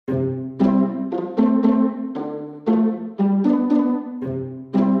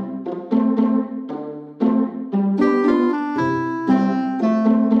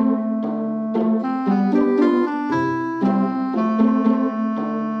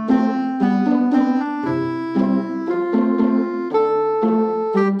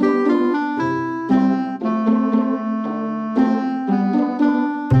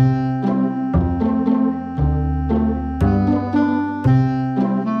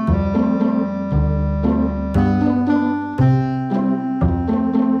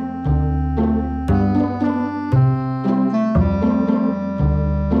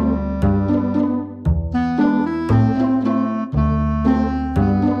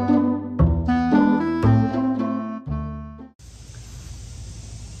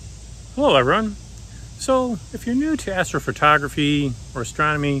Hello everyone. So if you're new to astrophotography or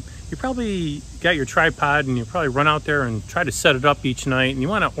astronomy, you probably got your tripod and you probably run out there and try to set it up each night, and you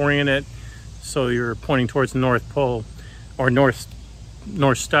want to orient it so you're pointing towards the North Pole or North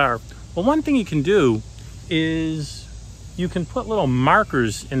Star. Well, one thing you can do is you can put little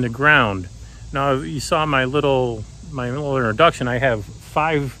markers in the ground. Now you saw my little introduction. I have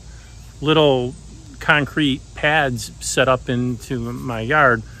 5 little concrete pads set up into my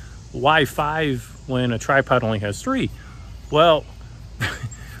yard. Why 5 when a tripod only has 3? Well,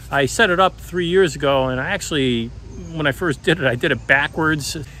 I set it up 3 years ago, and I actually, when I first did it, I did it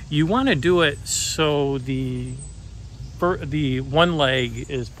backwards. You want to do it so the one leg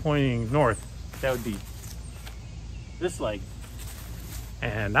is pointing north. That would be this leg.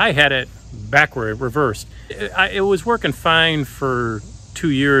 And I had it backward, reversed. It was working fine for 2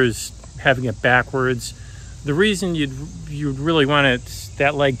 years having it backwards. The reason you'd really want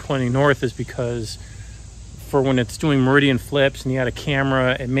that leg pointing north is because for when it's doing meridian flips and you had a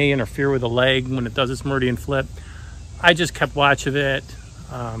camera, it may interfere with the leg when it does its meridian flip. I just kept watch of it,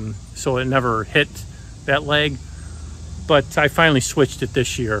 so it never hit that leg. But I finally switched it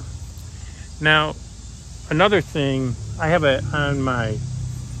this year. Now, another thing, I have it on my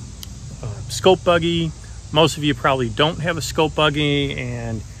scope buggy. Most of you probably don't have a scope buggy,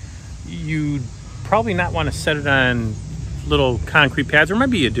 and you'd probably not want to set it on little concrete pads, or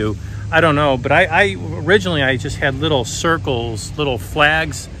maybe you do, I don't know. But I originally just had little circles, little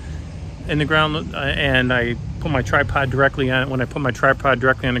flags in the ground, and I put my tripod directly on. When I put my tripod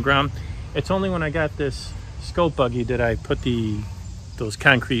directly on the ground, it's only when I got this scope buggy did I put those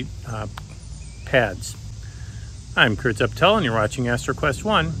concrete pads. I'm Kurt Zeptel, and you're watching AstroQuest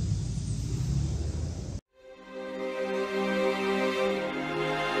 1.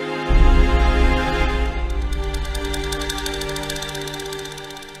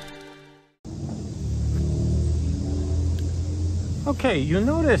 Okay, you'll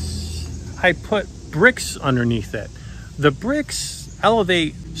notice I put bricks underneath it. The bricks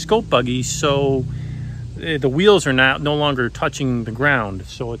elevate scope buggies so the wheels are no longer touching the ground.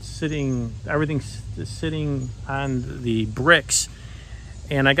 So it's everything's sitting on the bricks,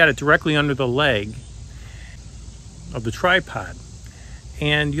 and I got it directly under the leg of the tripod.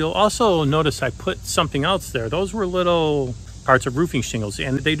 And you'll also notice I put something else there. Those were little parts of roofing shingles,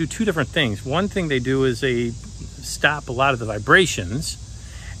 and they do 2 different things. One thing they do is they stop a lot of the vibrations,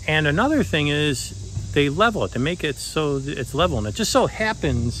 and another thing is they level it. They make it so that it's level. And it just so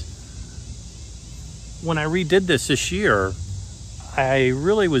happens when I redid this year, I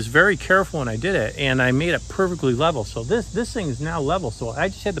really was very careful when I did it, and I made it perfectly level. So this thing is now level, so I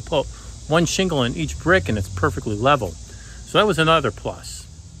just had to put 1 shingle in each brick and it's perfectly level. So that was another plus.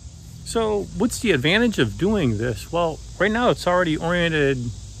 So what's the advantage of doing this? Well, right now it's already oriented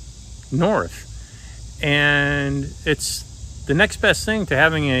north, and it's the next best thing to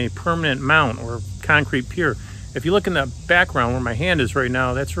having a permanent mount or concrete pier. If you look in the background where my hand is right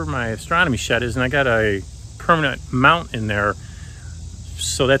now, that's where my astronomy shed is, and I got a permanent mount in there.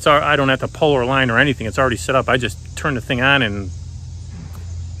 So I don't have to polar align or anything. It's already set up. I just turn the thing on and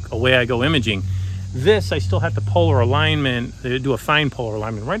away I go imaging. This, I still have to polar alignment, do a fine polar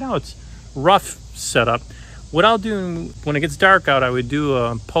alignment. Right now it's rough setup. What I'll do when it gets dark out, I would do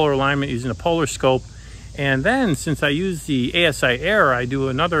a polar alignment using a polar scope. And then since I use the Asiair,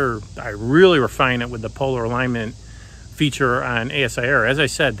 I really refine it with the polar alignment feature on Asiair. As I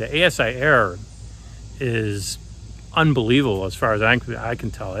said, the Asiair is unbelievable as far as I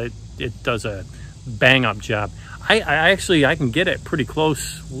can tell. It does a bang up job. I can get it pretty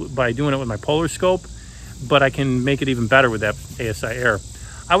close by doing it with my polar scope, but I can make it even better with that Asiair.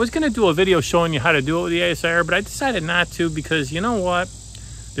 I was going to do a video showing you how to do it with the Asiair, but I decided not to, because you know what?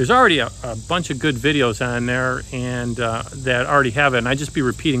 There's already a bunch of good videos on there, and that already have it, and I'd just be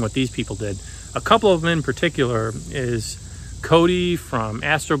repeating what these people did. A couple of them in particular is Cody from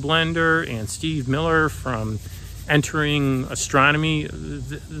AstroBlender and Steve Miller from Entering Astronomy.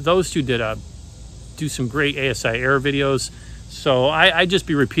 Those 2 do some great Asiair videos, so I'd just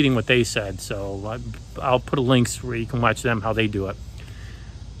be repeating what they said. So I'll put links where you can watch them, how they do it.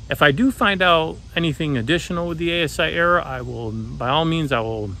 If I do find out anything additional with the Asiair, I will, by all means, I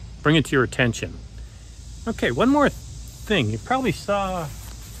will bring it to your attention. Okay, one more thing. You probably saw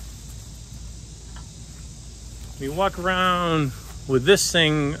me walk around with this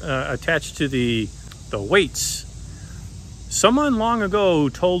thing attached to the weights. Someone long ago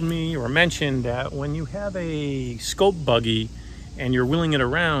told me or mentioned that when you have a scope buggy and you're wheeling it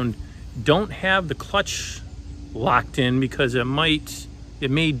around, don't have the clutch locked in, because it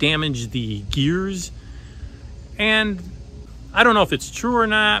may damage the gears. And I don't know if it's true or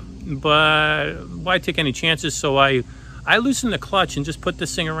not, but why take any chances? So I loosened the clutch and just put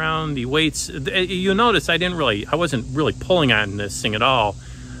this thing around the weights. You notice I wasn't really pulling on this thing at all.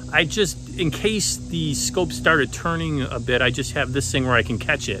 I just, in case the scope started turning a bit, I just have this thing where I can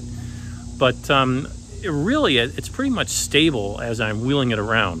catch it. But it's pretty much stable as I'm wheeling it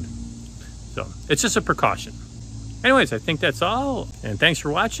around. So it's just a precaution. Anyways, I think that's all. And thanks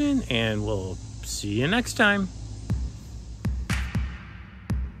for watching, and we'll see you next time.